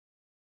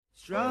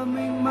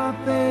Strumming my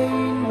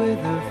pain with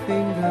her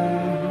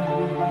fingers,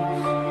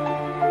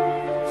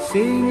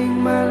 singing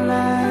my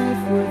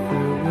life with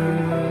her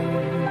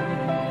words,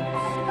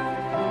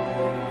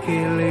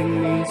 killing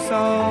me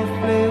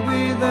softly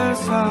with her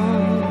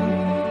song,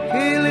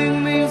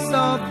 killing me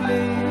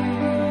softly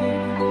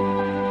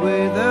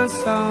with her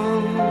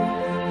song,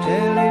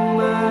 telling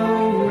my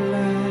whole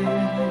life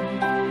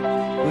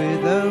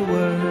with her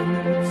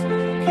words,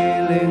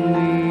 killing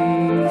me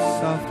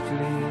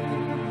softly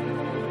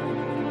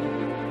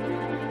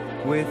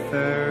with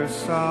her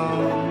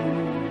song.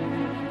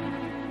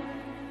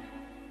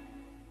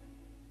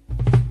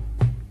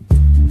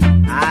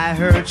 I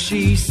heard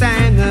she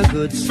sang a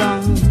good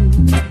song,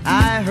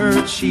 I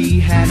heard she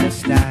had a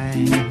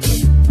style,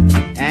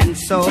 and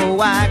so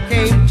I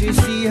came to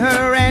see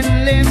her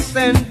and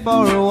listen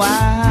for a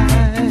while.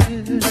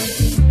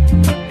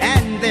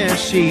 And there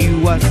she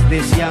was,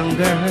 this young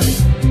girl,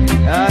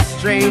 a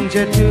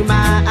stranger to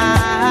my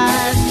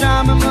eyes,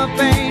 strumming my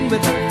pain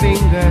with her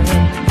fingers,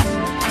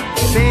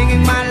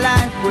 singing my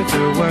life with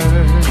her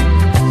words,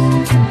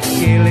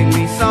 killing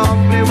me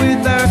softly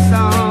with her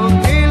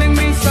song, killing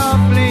me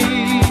softly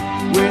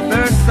with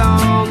her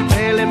song,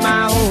 telling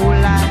my whole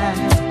life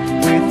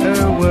with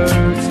her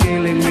words,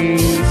 killing me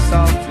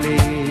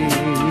softly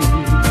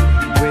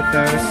with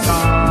her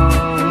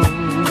song.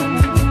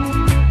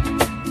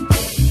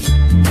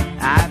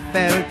 I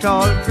felt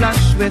all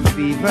flushed with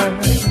fever,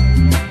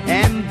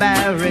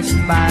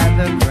 embarrassed by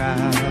the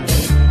crowd.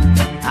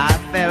 I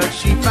felt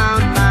she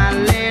found my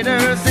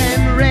letters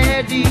and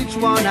read each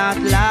one out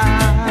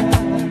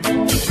loud.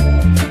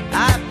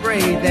 I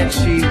prayed that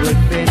she would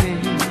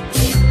finish,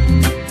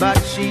 but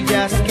she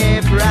just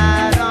kept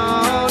right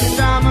on,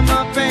 strumming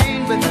my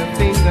pain with her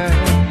fingers,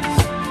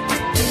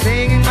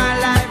 singing my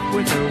life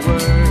with her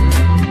words,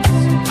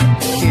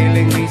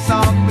 killing me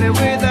softly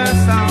with her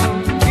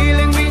song,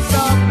 killing me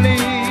softly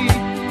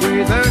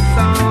with her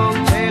song,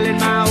 telling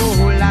my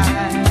whole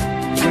life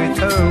with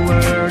her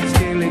words,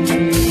 killing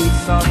me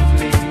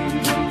softly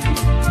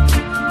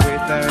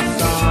with her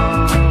song.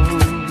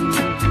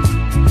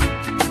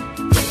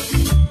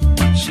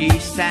 She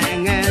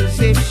sang as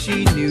if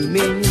she knew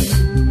me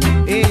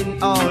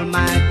in all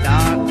my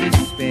dark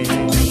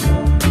despair,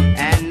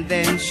 and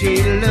then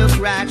she looked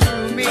right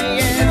through me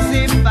as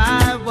if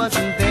I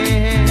wasn't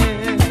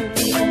there.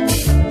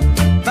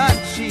 But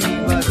she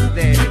was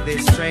there,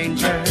 this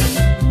stranger,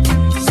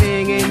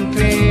 singing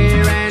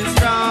clear and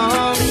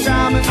strong,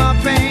 strumming my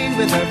pain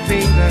with her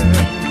fingers,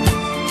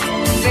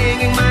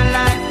 singing my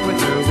life with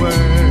her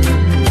words,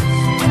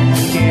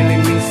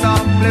 killing me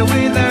softly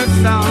with her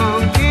song,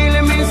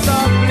 killing me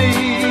softly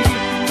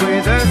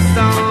with her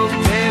song,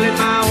 telling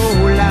my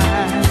whole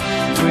life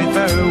with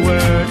her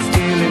words,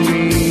 killing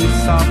me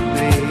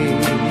softly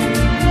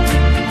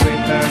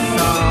with her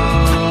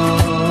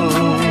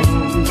song.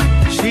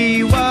 She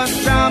was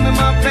strumming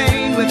my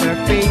pain with her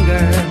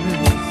fingers,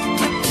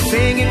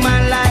 singing my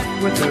life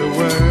with her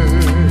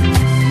words,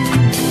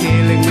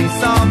 killing me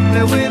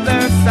softly with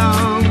her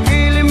song,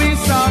 killing me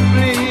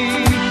softly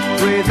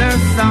with her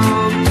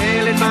song,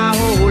 telling my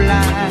whole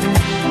life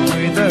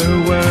with her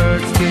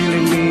words,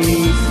 killing me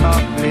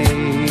softly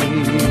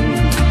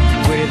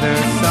with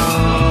her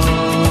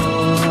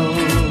song.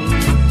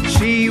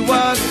 She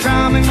was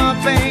strumming my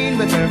pain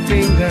with her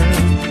fingers,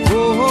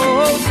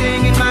 oh,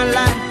 singing my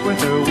life with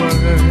her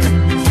words,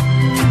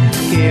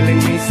 killing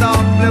me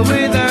softly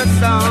with her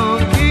song.